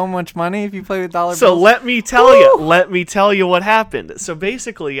out with so much money if you played with dollar bills. So let me tell you what happened. So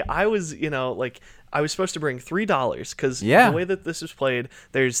basically, I was, you know, like, I was supposed to bring $3 because the way that this is played,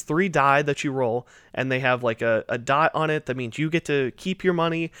 there's 3 die that you roll, and they have like a dot on it that means you get to keep your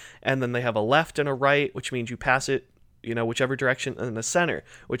money, and then they have a left and a right, which means you pass it, you know, whichever direction, and the center,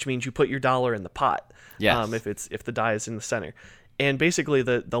 which means you put your dollar in the pot. Yes. If the die is in the center. And basically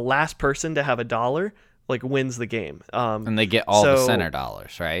the last person to have a dollar like wins the game. And they get all the center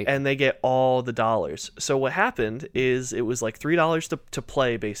dollars, right? And they get all the dollars. So what happened is it was like $3 to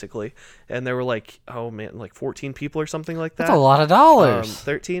play basically. And there were like, oh man, like 14 people or something like that. That's a lot of dollars.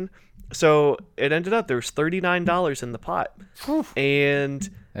 13. So it ended up there was $39 in the pot. And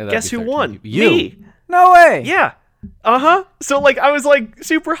guess who won? You. Me. No way. Yeah. So like I was like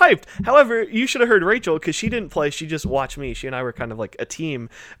super hyped. However, you should have heard Rachel, because she didn't play. She just watched me. She and I were kind of like a team.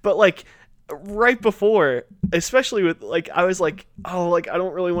 But like right before, especially with like, I was like, oh, like I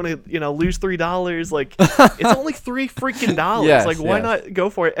don't really want to, you know, lose $3. Like it's only $3 freaking dollars. Yes, like why not go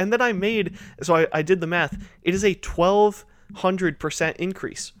for it? And then I did the math. It is a 1,200%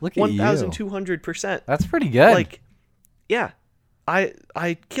 increase. Look at 1,200%. That's pretty good. Like, yeah,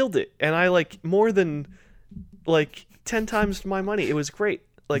 I killed it, and I like more than like 10 times my money. It was great.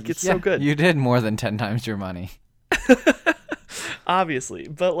 Like, it's so good. You did more than 10 times your money. Obviously.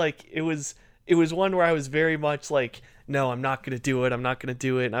 But like it was one where I was very much like, no, I'm not going to do it.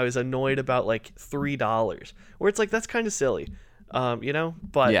 And I was annoyed about like $3, where it's like, that's kind of silly. You know,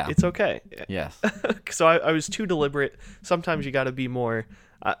 but it's okay. Yes. So I was too deliberate. Sometimes you got to be more,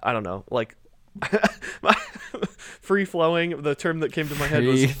 I don't know, like free flowing. The term that came to my head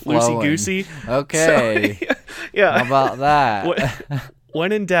was loosey goosey. Okay. So, yeah. How about that?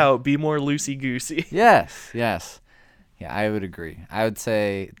 When in doubt, be more loosey goosey. Yes. Yeah, I would agree. I would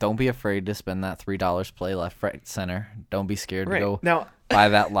say don't be afraid to spend that $3, play left, right, center. Don't be scared to go now, buy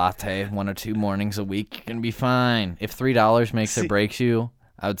that latte 1 or 2 mornings a week. You're going to be fine. If $3 makes it breaks you,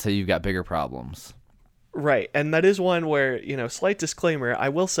 I would say you've got bigger problems. Right. And that is one where, slight disclaimer, I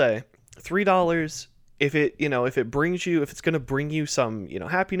will say $3, if it brings you, if it's going to bring you some,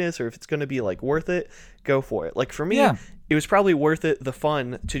 happiness, or if it's going to be like worth it, go for it. Like for me, it was probably worth it, the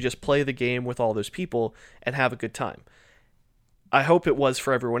fun to just play the game with all those people and have a good time. I hope it was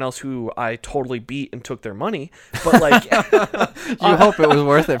for everyone else who I totally beat and took their money, but like, you hope it was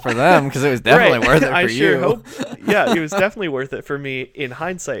worth it for them, because it was definitely worth it for I you. Sure hope, yeah, it was definitely worth it for me in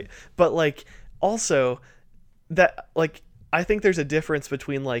hindsight. But like, also that, like, I think there's a difference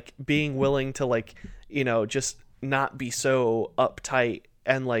between like being willing to like, just not be so uptight,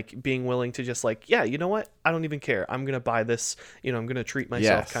 and like being willing to just like, yeah, you know what? I don't even care. I'm going to buy this, I'm going to treat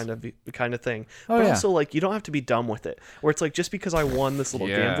myself kind of thing. But also like, you don't have to be dumb with it, where it's like, just because I won this little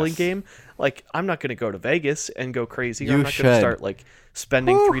gambling game, like I'm not going to go to Vegas and go crazy. I'm not going to start like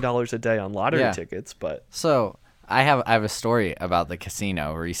spending $3 a day on lottery tickets. But so I have a story about the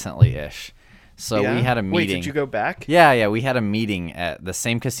casino recently-ish. So we had a meeting. Wait, did you go back? Yeah, we had a meeting at the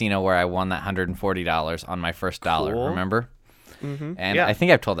same casino where I won that $140 on my first dollar, remember? Mm-hmm. And I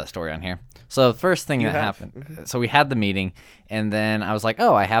think I've told that story on here. So the first thing that happened, so we had the meeting, and then I was like,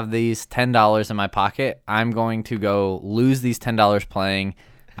 oh, I have these $10 in my pocket. I'm going to go lose these $10 playing.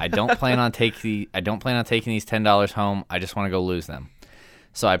 I don't plan on taking these $10 home. I just want to go lose them.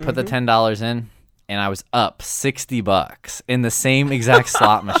 So I put the $10 in, and I was up $60 in the same exact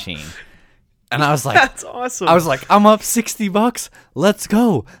slot machine. And I was like, that's awesome. I was like, I'm up $60. Let's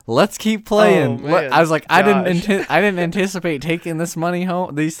go. Let's keep playing. I was like, I didn't anticipate taking this money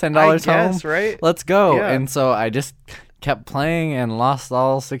home, these $10 home. Right? Let's go. Yeah. And so I just kept playing and lost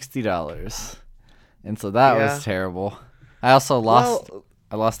all $60. And so that was terrible. I also lost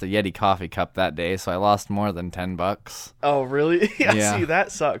I lost a Yeti coffee cup that day, so I lost more than $10. Oh, really? Yeah. See, that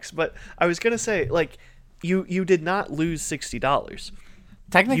sucks. But I was going to say, like, you did not lose $60.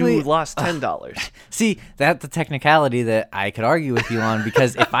 Technically, you lost $10. See, that's the technicality that I could argue with you on,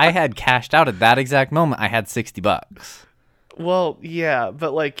 because if I had cashed out at that exact moment, I had $60. Well, yeah,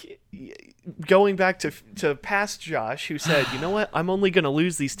 but like going back to past Josh, who said, you know what, I'm only going to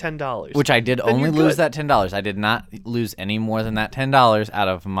lose these $10. Which I did only lose that $10. I did not lose any more than that $10 out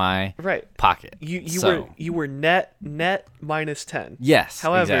of my pocket. You were net minus 10. Yes,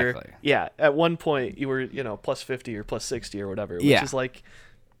 however, exactly. Yeah, at one point you were, plus 50 or plus 60 or whatever, which is like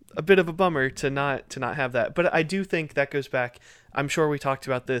a bit of a bummer to not have that. But I do think that goes back, I'm sure we talked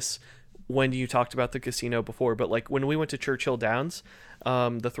about this when you talked about the casino before, but like when we went to Churchill Downs,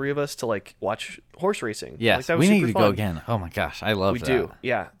 the three of us, to like watch horse racing. Yes, like, that was we need to go again. Oh my gosh, I love that. We do.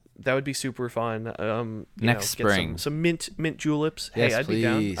 Yeah, that would be super fun. Next spring, get some mint juleps. Yes, hey, I'd be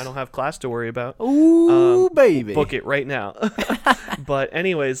down. I don't have class to worry about. Ooh, baby, book it right now. But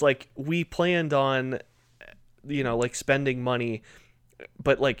anyways, like we planned on, like spending money,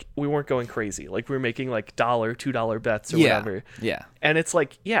 but like we weren't going crazy. Like we were making like $1, $2 bets or whatever. Yeah. And it's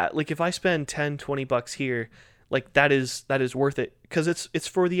like, like if I spend $10-$20 here, like that is worth it, because it's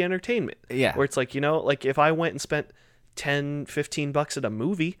for the entertainment. Yeah. Where it's like, like if I went and spent $10-$15 at a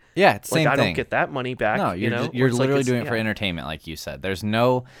movie, it's like same I thing. don't get that money back. No, you're literally like doing it for entertainment, like you said. There's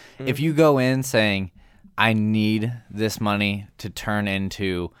no if you go in saying, I need this money to turn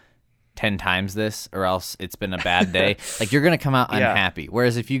into 10 times this, or else it's been a bad day, like you're gonna come out unhappy.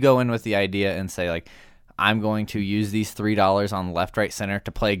 Whereas if you go in with the idea and say, like, I'm going to use these $3 on left, right, center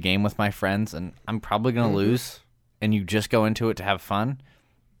to play a game with my friends, and I'm probably gonna lose, and you just go into it to have fun,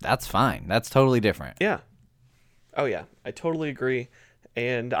 that's fine. That's totally different. Yeah. Oh yeah, I totally agree.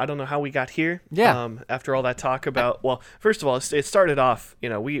 And I don't know how we got here. Yeah. After all that talk about, well, first of all, it started off,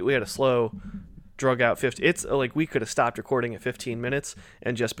 we had a slow drug out 50. It's like we could have stopped recording at 15 minutes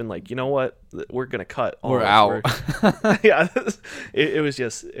and just been like, you know what, we're gonna cut all we're out. Yeah. It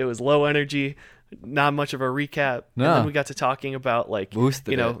was low energy, not much of a recap. No. And then we got to talking about like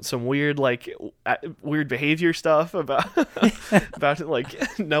some weird weird behavior stuff about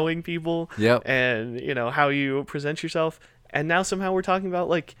like knowing people. Yep. And how you present yourself. And now somehow we're talking about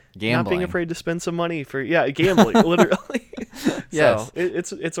like gambling. Not being afraid to spend some money for gambling, literally. Yes.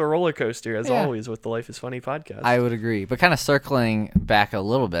 So it's a roller coaster as always with the Life is Funny podcast. I would agree. But kind of circling back a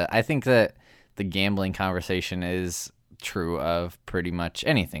little bit, I think that the gambling conversation is true of pretty much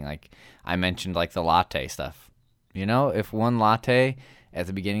anything. Like I mentioned, like the latte stuff. If one latte at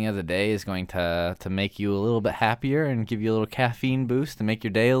the beginning of the day is going to make you a little bit happier and give you a little caffeine boost to make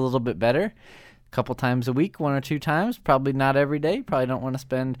your day a little bit better, couple times a week, 1 or 2 times, probably not every day. Probably don't want to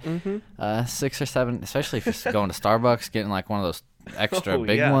spend 6 or 7, especially if you're going to Starbucks, getting like one of those extra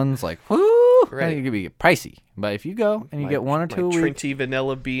big ones, like whoo, right. It could be pricey. But if you go and you get 1 or 2 a week, Trinity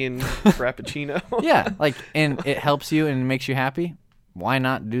vanilla bean frappuccino, and it helps you and makes you happy, why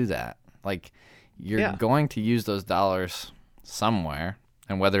not do that? Like you're going to use those dollars somewhere.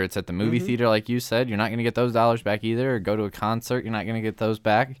 And whether it's at the movie theater, like you said, you're not going to get those dollars back either, or go to a concert, you're not going to get those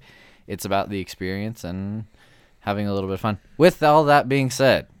back. It's about the experience and having a little bit of fun. With all that being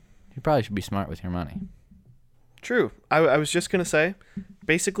said, you probably should be smart with your money. True. I was just going to say,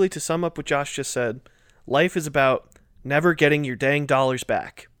 basically to sum up what Josh just said, life is about never getting your dang dollars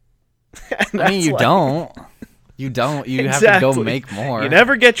back. I mean, you don't. You don't. You exactly. have to go make more. You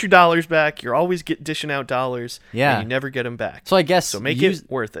never get your dollars back. You're always dishing out dollars. Yeah. And you never get them back. So I guess. So make it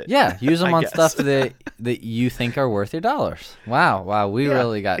worth it. Yeah. Use them on stuff that you think are worth your dollars. Wow. We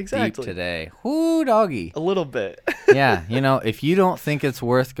really got deep today. Whoo, doggy. A little bit. Yeah. If you don't think it's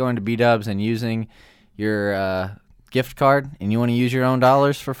worth going to B-Dubs and using your gift card and you want to use your own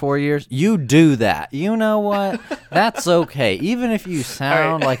dollars for 4 years, you do that. You know what? That's okay. Even if you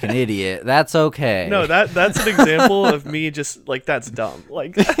sound like an idiot, that's okay. No, that's an example of me just like, that's dumb.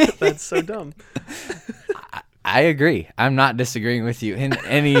 Like, that's so dumb. I agree. I'm not disagreeing with you in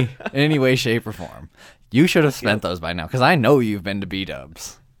any way, shape, or form. You should have spent those by now, because I know you've been to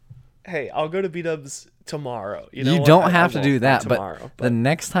B-Dubs. Hey, I'll go to B-Dubs tomorrow. You don't have to do that, but the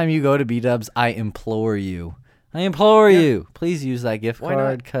next time you go to B-Dubs, I implore you, please use that gift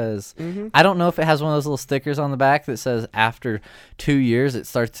card, because I don't know if it has one of those little stickers on the back that says after 2 years it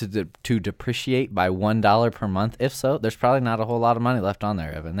starts to depreciate by $1 per month. If so, there's probably not a whole lot of money left on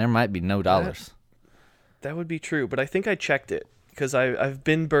there, Evan. There might be no dollars. That would be true, but I think I checked it, because I've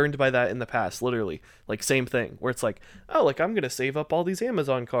been burned by that in the past, literally. Like, same thing, where it's like, oh, like, I'm going to save up all these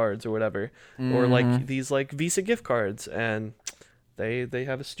Amazon cards or whatever, or like these like Visa gift cards, and they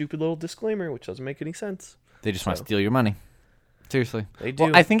have a stupid little disclaimer, which doesn't make any sense. They just want to steal your money. Seriously. They do.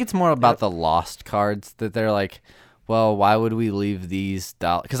 Well, I think it's more about the lost cards that they're like, well, why would we leave these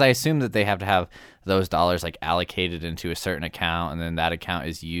dollars? Because I assume that they have to have those dollars like allocated into a certain account, and then that account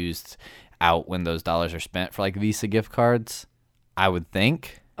is used out when those dollars are spent for like Visa gift cards, I would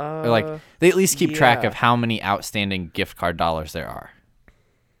think. Or like they at least keep track of how many outstanding gift card dollars there are.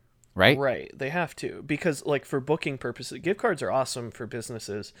 Right? Right. They have to, because like for booking purposes, gift cards are awesome for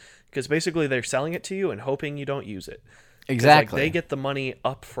businesses, because basically they're selling it to you and hoping you don't use it. Exactly. Like, they get the money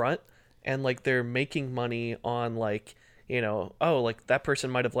up front, and like they're making money on like, like that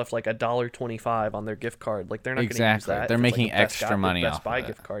person might have left like $1.25 on their gift card. Like they're not going to use that. They're making extra money off Best Buy of it.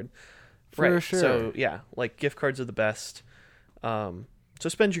 Gift card. For sure. So yeah, like gift cards are the best. So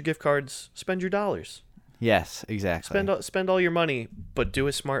spend your gift cards, spend your dollars. Yes, exactly. Spend all your money, but do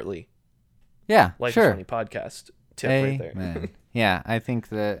it smartly. Yeah, Life sure. is Funny podcast tip right there. Yeah, I think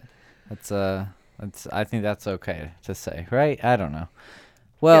that's I think that's okay to say, right? I don't know.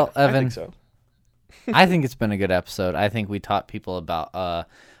 Well, yeah, Evan, I think so. I think it's been a good episode. I think we taught people about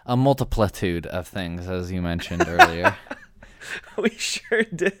a multitude of things, as you mentioned earlier. We sure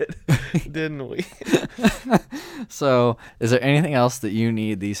did, didn't we? So, is there anything else that you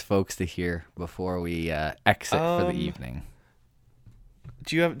need these folks to hear before we exit for the evening?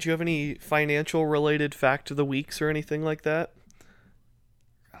 Do you have any financial related fact of the weeks or anything like that?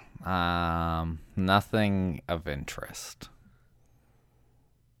 Nothing of interest.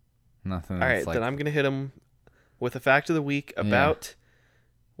 Nothing. All right, then I'm gonna hit him with a fact of the week about.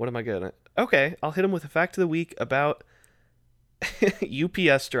 What am I gonna? Okay, I'll hit him with a fact of the week about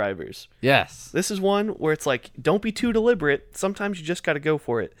UPS drivers. Yes. This is one where it's like, don't be too deliberate. Sometimes you just got to go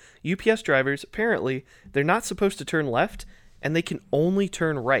for it. UPS drivers, apparently, they're not supposed to turn left, and they can only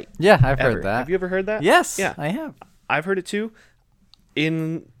turn right. Yeah, I've heard that. Have you ever heard that? Yes, yeah, I have. I've heard it too.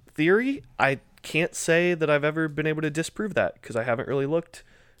 In theory, I can't say that I've ever been able to disprove that, because I haven't really looked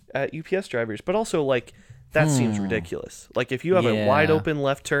at UPS drivers. But also, like, that seems ridiculous. Like, if you have a wide open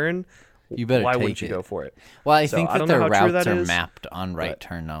left turn, you better why take wouldn't you it. go for it? Well, I think that their routes are is, mapped on right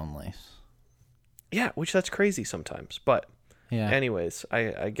turn only. Yeah, which that's crazy sometimes. But anyways,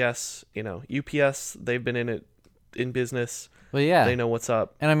 I guess, UPS, they've been in business. Well, yeah. They know what's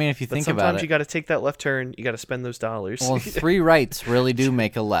up. And I mean, if you think about it. Sometimes you got to take that left turn. You got to spend those dollars. Well, 3 rights really do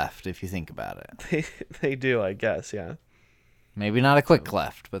make a left if you think about it. They do, I guess, yeah. Maybe not a quick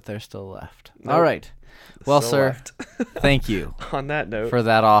left, but they're still left. Nope. All right. Well, sir, thank you. On that note. For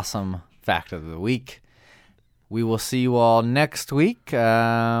that awesome fact of the week. We will see you all next week,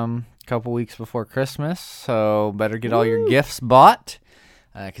 couple weeks before Christmas, so better get all your gifts bought,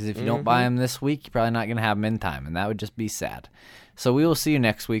 because if you don't buy them this week, you're probably not going to have them in time, and that would just be sad. So we will see you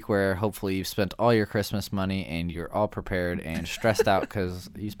next week, where hopefully you've spent all your Christmas money and you're all prepared and stressed out because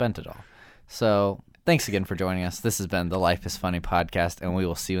you spent it all. So thanks again for joining us. This has been the Life is Funny podcast, and we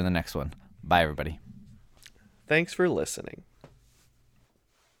will see you in the next one. Bye, everybody. Thanks for listening.